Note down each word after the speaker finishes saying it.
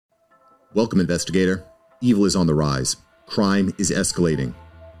Welcome, investigator. Evil is on the rise. Crime is escalating.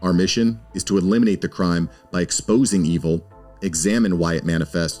 Our mission is to eliminate the crime by exposing evil, examine why it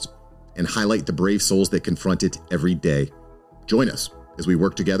manifests, and highlight the brave souls that confront it every day. Join us as we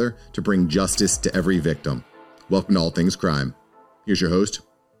work together to bring justice to every victim. Welcome to All Things Crime. Here's your host,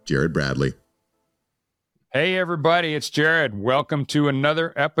 Jared Bradley. Hey, everybody, it's Jared. Welcome to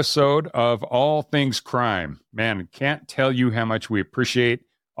another episode of All Things Crime. Man, can't tell you how much we appreciate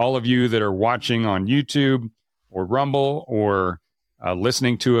all of you that are watching on YouTube or Rumble or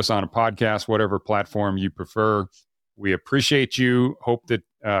listening to us on a podcast, whatever platform you prefer. We appreciate you. Hope that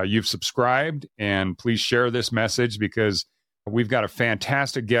you've subscribed, and please share this message because we've got a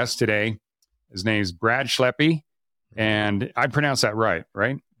fantastic guest today. His name is Brad Schleppe, and I pronounced that right?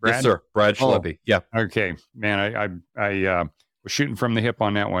 Brad? Yes, sir. Brad Schleppe. Yeah. Okay, man. I was shooting from the hip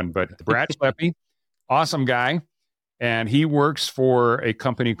on that one, but Brad Schleppe, awesome guy, and he works for a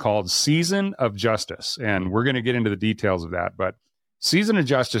company called Season of Justice, and we're going to get into the details of that. But Season of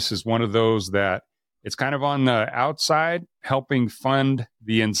Justice is one of those that it's kind of on the outside, helping fund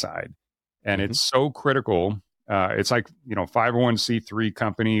the inside, and it's so critical. It's like 501c3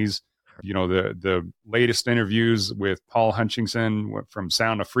 companies. The latest interviews with Paul Hutchinson from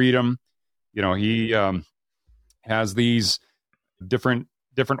Sound of Freedom, he has these different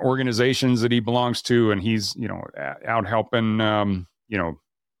organizations that he belongs to, and he's, out helping,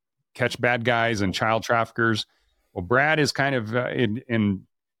 catch bad guys and child traffickers. Well, Brad is kind of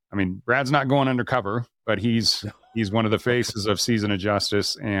Brad's not going undercover, but he's one of the faces of Season of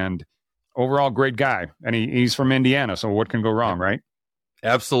Justice, and overall great guy. And he's from Indiana, so what can go wrong, right?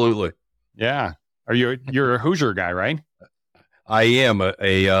 Absolutely. Yeah. You're a Hoosier guy, right? I am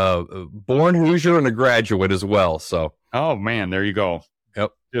a born Hoosier and a graduate as well. So. Oh man, there you go.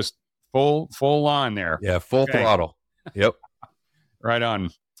 Yep. Just full on there. Yeah. Full throttle. Yep. Right on.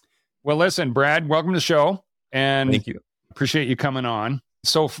 Well, listen, Brad, welcome to the show, and thank you. Appreciate you coming on.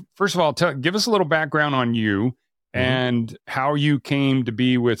 So first of all, give us a little background on you and how you came to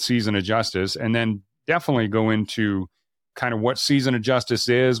be with Season of Justice, and then definitely go into kind of what Season of Justice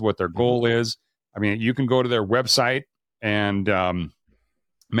is, what their goal is. I mean, you can go to their website, and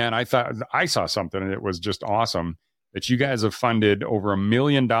man, I thought I saw something that was just awesome, that you guys have funded over $1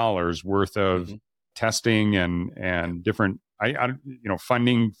 million worth of testing and different,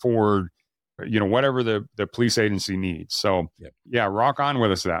 funding for, whatever the police agency needs. So yeah, rock on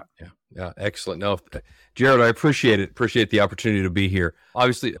with us that. Yeah. Excellent. No, Jared, I appreciate it. Appreciate the opportunity to be here.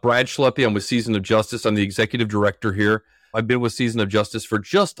 Obviously, Brad Schleppe, I'm with Season of Justice. I'm the executive director here. I've been with Season of Justice for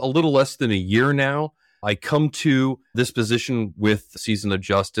just a little less than a year now. I come to this position with Season of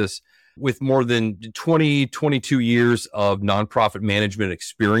Justice with more than 22 years of nonprofit management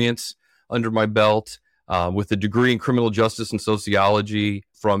experience under my belt, with a degree in criminal justice and sociology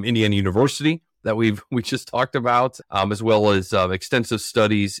from Indiana University that we just talked about, as well as extensive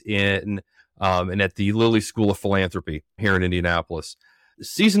studies in and at the Lilly School of Philanthropy here in Indianapolis.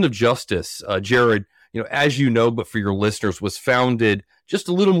 Season of Justice, Jared, as you know, but for your listeners, was founded just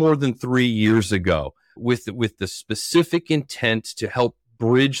a little more than 3 years ago with the specific intent to help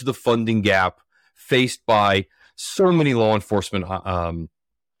bridge the funding gap faced by so many law enforcement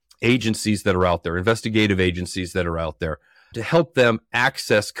agencies that are out there, investigative agencies that are out there, to help them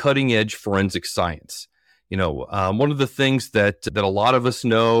access cutting-edge forensic science. One of the things that a lot of us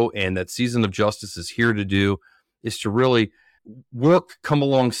know and that Season of Justice is here to do is to really come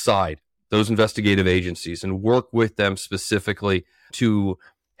alongside those investigative agencies and work with them specifically to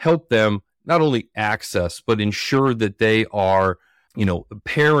help them not only access, but ensure that they are,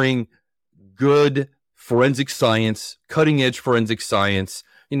 pairing good forensic science, cutting edge forensic science,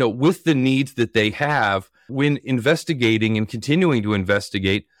 with the needs that they have when investigating and continuing to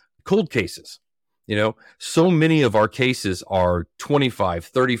investigate cold cases. So many of our cases are 25,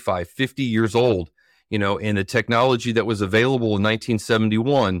 35, 50 years old, and the technology that was available in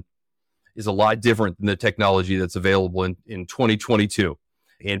 1971 is a lot different than the technology that's available in 2022.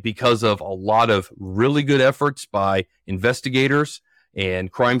 And because of a lot of really good efforts by investigators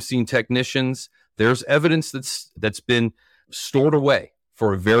and crime scene technicians, there's evidence that's been stored away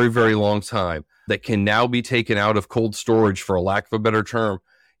for a very, very long time that can now be taken out of cold storage, for a lack of a better term,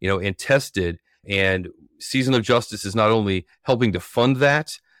 and tested. And Season of Justice is not only helping to fund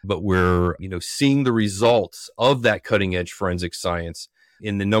that, but we're, seeing the results of that cutting edge forensic science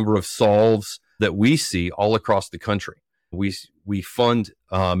in the number of solves that we see all across the country. We fund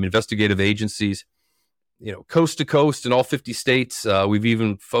investigative agencies, coast to coast in all 50 states. We've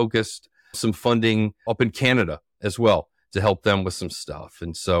even focused some funding up in Canada as well to help them with some stuff.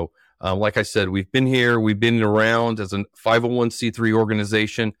 And so, like I said, we've been around as a 501c3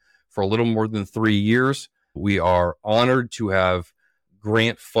 organization for a little more than 3 years. We are honored to have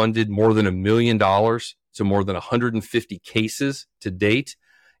grant funded more than $1 million to more than 150 cases to date.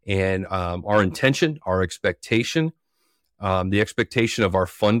 And our intention, our expectation, the expectation of our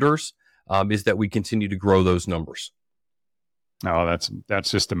funders is that we continue to grow those numbers. Oh,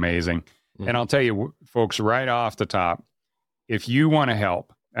 that's just amazing. Mm-hmm. And I'll tell you, folks, right off the top, if you want to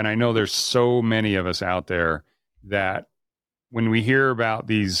help, and I know there's so many of us out there that when we hear about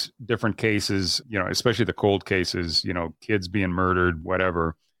these different cases, especially the cold cases, kids being murdered,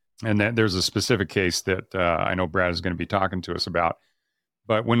 whatever, and then there's a specific case that I know Brad is going to be talking to us about.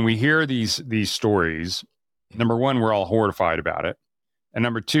 But when we hear these stories, number one, we're all horrified about it. And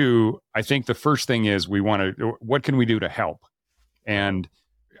number two, I think the first thing is what can we do to help? And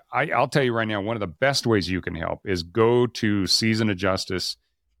I'll tell you right now, one of the best ways you can help is go to Season of Justice,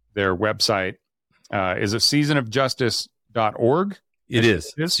 their website. Is it seasonofjustice.org? It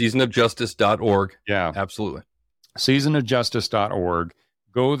is. Seasonofjustice.org. Yeah. Absolutely. Seasonofjustice.org.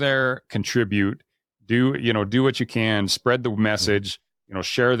 Go there, contribute, do what you can, spread the message,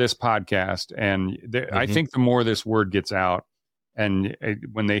 share this podcast. And I think the more this word gets out, and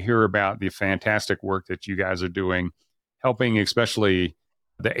when they hear about the fantastic work that you guys are doing, helping especially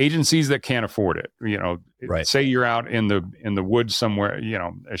the agencies that can't afford it, right. Say you're out in the woods somewhere,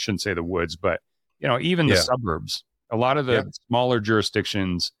 I shouldn't say the woods, but even the suburbs, a lot of the smaller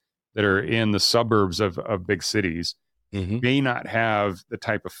jurisdictions that are in the suburbs of big cities may not have the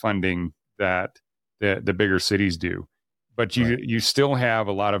type of funding that the bigger cities do, but you still have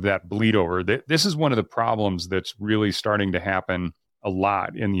a lot of that bleed over. This is one of the problems that's really starting to happen a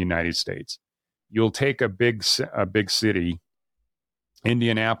lot in the United States. You'll take a big city.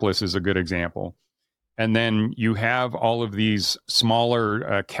 Indianapolis is a good example. And then you have all of these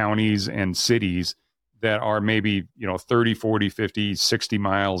smaller counties and cities that are maybe, 30, 40, 50, 60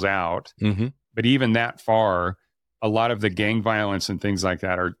 miles out. Mm-hmm. But even that far, a lot of the gang violence and things like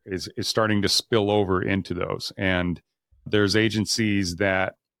that is starting to spill over into those. And there's agencies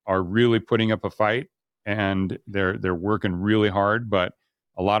that are really putting up a fight, and they're working really hard, but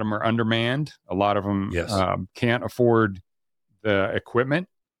a lot of them are undermanned. A lot of them can't afford the equipment.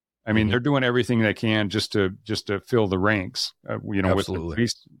 I mean, they're doing everything they can just to fill the ranks, with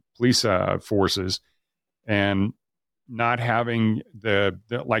the police forces, and not having the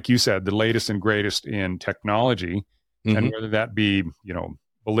like you said, the latest and greatest in technology, and whether that be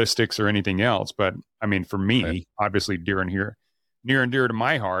ballistics or anything else. But I mean, for me, obviously, near and dear to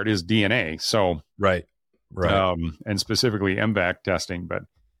my heart is DNA. So right, and specifically MVAC testing. But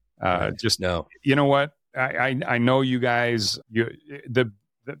you know what? I know you guys.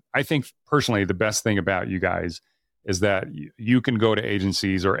 I think personally, the best thing about you guys is that you can go to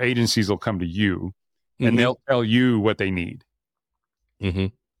agencies, or agencies will come to you, and they'll tell you what they need.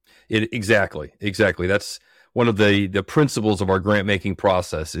 Exactly. That's one of the principles of our grant making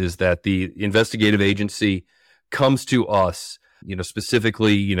process, is that the investigative agency comes to us,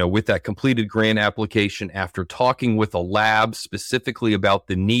 specifically, with that completed grant application after talking with a lab specifically about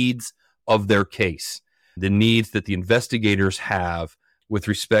the needs of their case, the needs that the investigators have with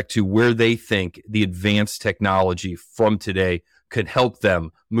respect to where they think the advanced technology from today could help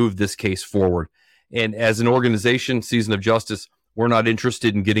them move this case forward. And as an organization, Season of Justice, we're not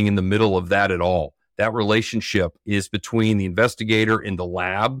interested in getting in the middle of that at all. That relationship is between the investigator and the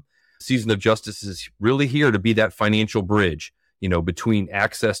lab. Season of Justice is really here to be that financial bridge, between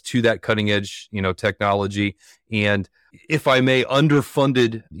access to that cutting edge, technology and, if I may,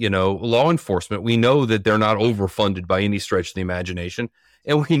 underfunded, law enforcement. We know that they're not overfunded by any stretch of the imagination.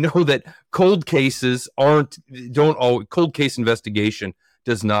 And we know that cold case investigation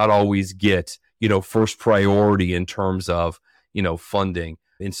does not always get, first priority in terms of, funding.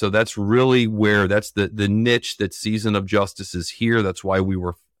 And so that's really where that's the niche that Season of Justice is here. That's why we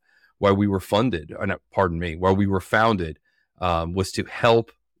were funded, why we were founded, was to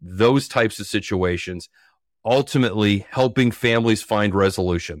help those types of situations, ultimately helping families find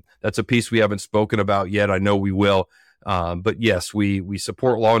resolution. That's a piece we haven't spoken about yet. I know we will. But yes, we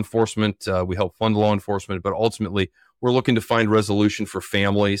support law enforcement. We help fund law enforcement, but ultimately we're looking to find resolution for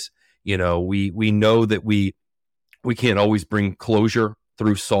families. We know that we can't always bring closure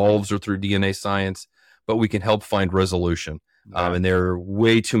through solves or through DNA science, but we can help find resolution. And there are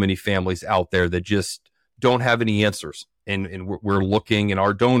way too many families out there that just don't have any answers. And we're looking, and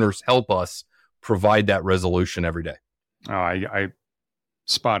our donors help us provide that resolution every day. Oh, I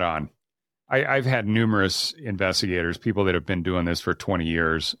spot on. I've had numerous investigators, people that have been doing this for 20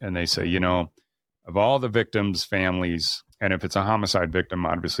 years, and they say, of all the victims' families, and if it's a homicide victim,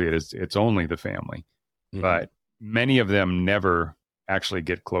 obviously it's only the family, but many of them never actually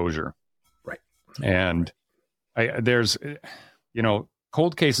get closure. Right. And there's,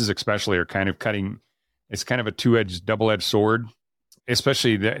 cold cases especially are kind of it's kind of a double-edged sword,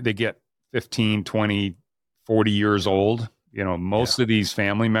 especially they get 15, 20, 40 years old. Most of these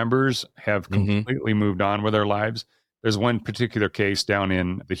family members have completely moved on with their lives. There's one particular case down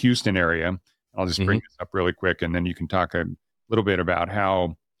in the Houston area. I'll just bring this up really quick, and then you can talk a little bit about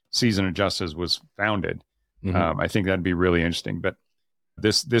how Season of Justice was founded. I think that'd be really interesting. But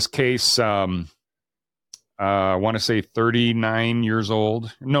this case, I want to say 39 years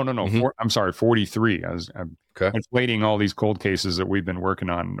old. No. I'm sorry, 43. I'm inflating all these cold cases that we've been working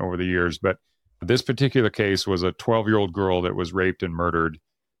on over the years. But this particular case was a 12-year-old girl that was raped and murdered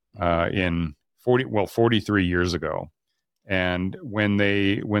 43 years ago. And when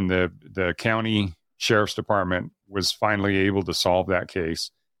the county sheriff's department was finally able to solve that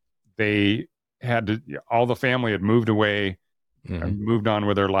case, all the family had moved away, moved on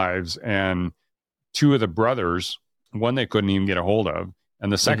with their lives. And two of the brothers, one they couldn't even get a hold of.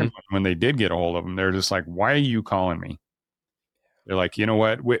 And the second one, when they did get a hold of them, they're just like, why are you calling me? They're like, you know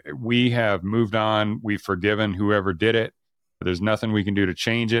what? We have moved on. We've forgiven whoever did it. There's nothing we can do to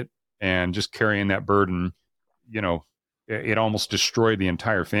change it. And just carrying that burden, it almost destroyed the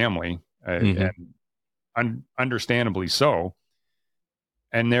entire family, and understandably so.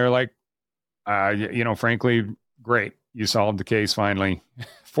 And they're like, frankly, great. You solved the case finally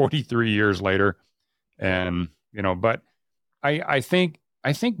 43 years later. And, but I think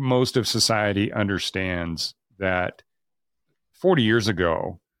most of society understands that 40 years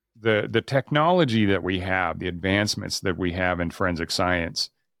ago, the technology that we have, the advancements that we have in forensic science,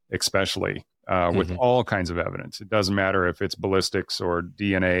 especially with all kinds of evidence. It doesn't matter if it's ballistics or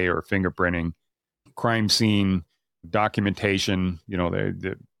DNA or fingerprinting, crime scene documentation,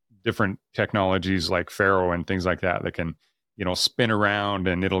 the different technologies like Faro and things like that can, spin around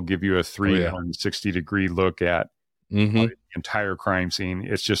and it'll give you a 360 degree look at the entire crime scene.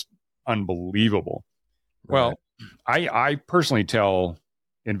 It's just unbelievable. Right. Well, I personally tell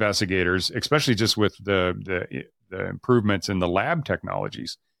investigators, especially just with the improvements in the lab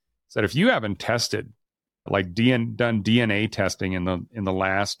technologies, that if you haven't tested, done DNA testing in the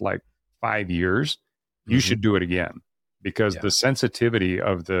last 5 years, you should do it again, because the sensitivity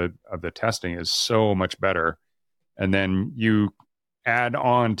of the testing is so much better. And then you add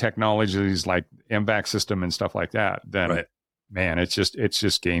on technologies like MVAC system and stuff like that, then man, it's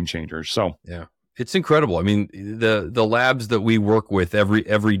just game changers. So it's incredible. I mean, the labs that we work with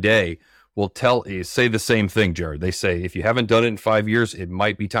every day will say the same thing, Jared. They say, if you haven't done it in 5 years, it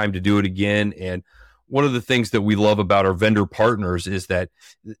might be time to do it again. And one of the things that we love about our vendor partners is that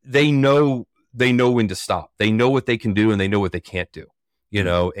they know when to stop. They know what they can do and they know what they can't do.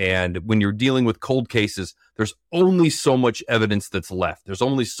 And when you're dealing with cold cases, there's only so much evidence that's left. There's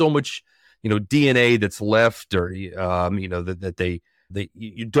only so much, DNA that's left, or, that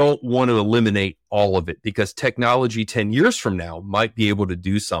you don't want to eliminate all of it, because technology 10 years from now might be able to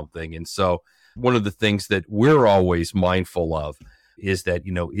do something. And so one of the things that we're always mindful of is that,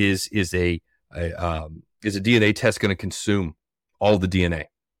 is a DNA test going to consume all the DNA?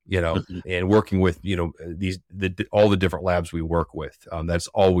 And working with, all the different labs we work with, that's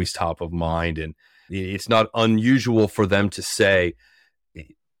always top of mind. And it's not unusual for them to say,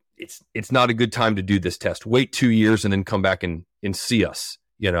 it's not a good time to do this test. Wait 2 years and then come back and see us,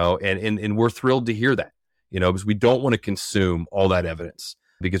 and we're thrilled to hear that, because we don't want to consume all that evidence,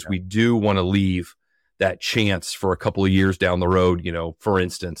 because we do want to leave that chance for a couple of years down the road, for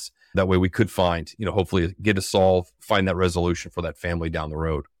instance. That way we could find, hopefully get find that resolution for that family down the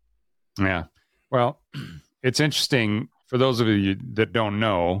road. Yeah. Well, it's interesting for those of you that don't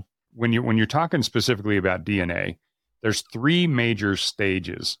know, when you're talking specifically about DNA, there's 3 major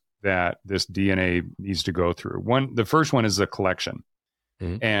stages that this DNA needs to go through. The first one is the collection.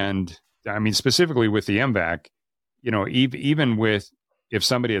 And I mean, specifically with the MVAC, even if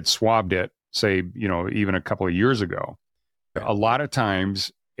somebody had swabbed it, say, even a couple of years ago, a lot of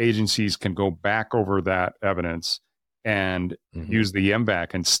times agencies can go back over that evidence and use the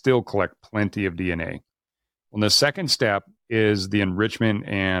MVAC and still collect plenty of DNA. Well, the second step is the enrichment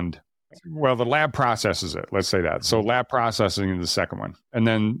the lab processes it. Let's say that. So lab processing is the second one. And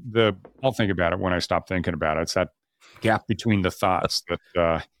then I'll think about it when I stop thinking about it. It's that gap between the thoughts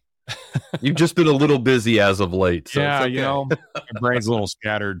that you've just been a little busy as of late. So yeah, my brain's a little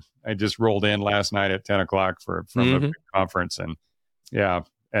scattered. I just rolled in last night at 10 o'clock from the conference. And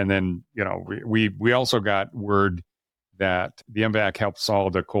and then, we also got word that the MVAC helped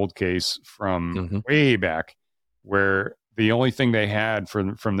solve the cold case from way back, where the only thing they had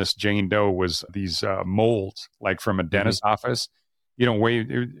from this Jane Doe was these molds, like from a dentist's office. way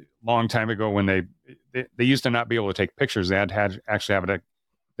a long time ago when they used to not be able to take pictures. They had actually have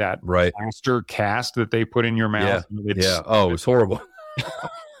that plaster cast that they put in your mouth. Yeah. Oh, it was horrible.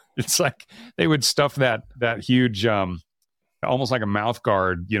 It's like they would stuff that huge, almost like a mouth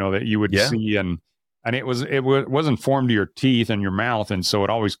guard, that you would see, and it wasn't formed to your teeth and your mouth, and so it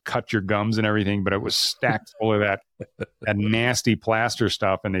always cut your gums and everything. But it was stacked full of that nasty plaster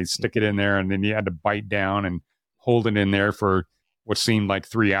stuff, and they'd stick it in there, and then you had to bite down and hold it in there for what seemed like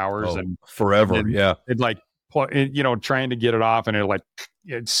 3 hours and forever. And it'd like, trying to get it off, and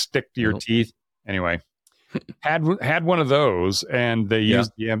it'd stick to your teeth. Anyway, had one of those, and they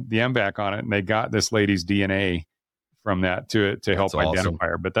used the MVAC on it, and they got this lady's DNA from that to help identify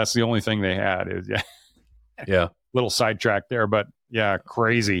her. But that's the only thing they had. Is little sidetrack there, but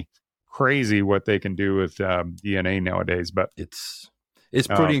crazy what they can do with DNA nowadays. But it's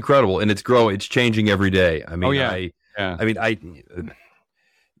pretty incredible, and it's growing. It's changing every day. I mean,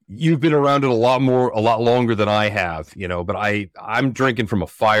 you've been around it a lot longer than I have, but I'm drinking from a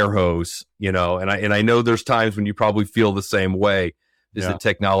fire hose, and I know there's times when you probably feel the same way as the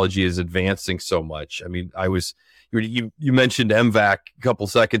technology is advancing so much. I mean, you mentioned MVAC a couple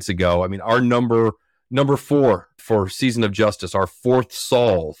seconds ago. I mean, our number 4 for Season of Justice, our 4th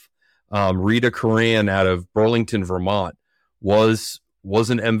solve, Rita Coran out of Burlington, Vermont, was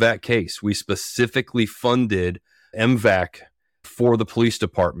an MVAC case. We specifically funded MVAC for the police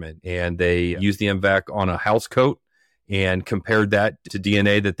department, and they used the MVAC on a house coat and compared that to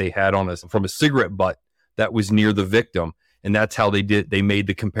DNA that they had from a cigarette butt that was near the victim. And that's how they made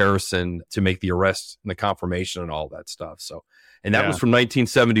the comparison to make the arrest and the confirmation and all that stuff. So, and that was from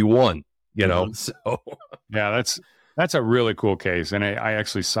 1971, so. Yeah, that's a really cool case. And I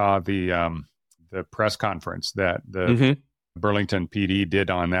actually saw the press conference that the Burlington PD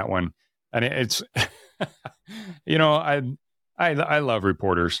did on that one. And it's, I love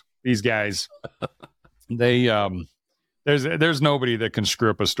reporters. These guys, they, there's nobody that can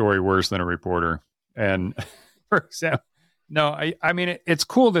screw up a story worse than a reporter. And for example, no, I mean, it's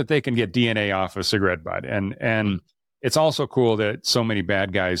cool that they can get DNA off a cigarette butt. And it's also cool that so many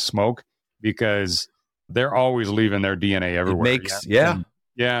bad guys smoke, because they're always leaving their DNA everywhere. It makes, it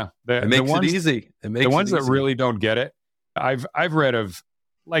makes it easy. The ones that really don't get it, I've read of,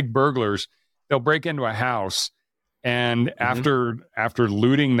 like, burglars. They'll break into a house, and after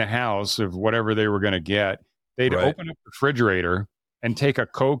looting the house of whatever they were going to get, they'd open up the refrigerator and take a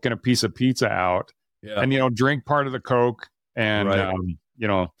Coke and a piece of pizza out, and drink part of the Coke, and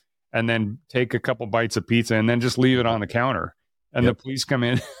and then take a couple bites of pizza, and then just leave it on the counter. And the police come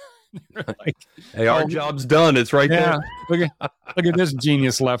in. Like, hey, our job's done. It's right there. Look at this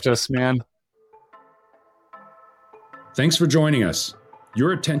genius left us, man. Thanks for joining us.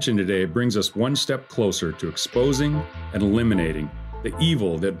 Your attention today brings us one step closer to exposing and eliminating the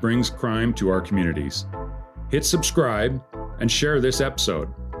evil that brings crime to our communities. Hit subscribe and share this episode.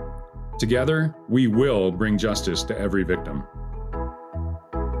 Together, we will bring justice to every victim.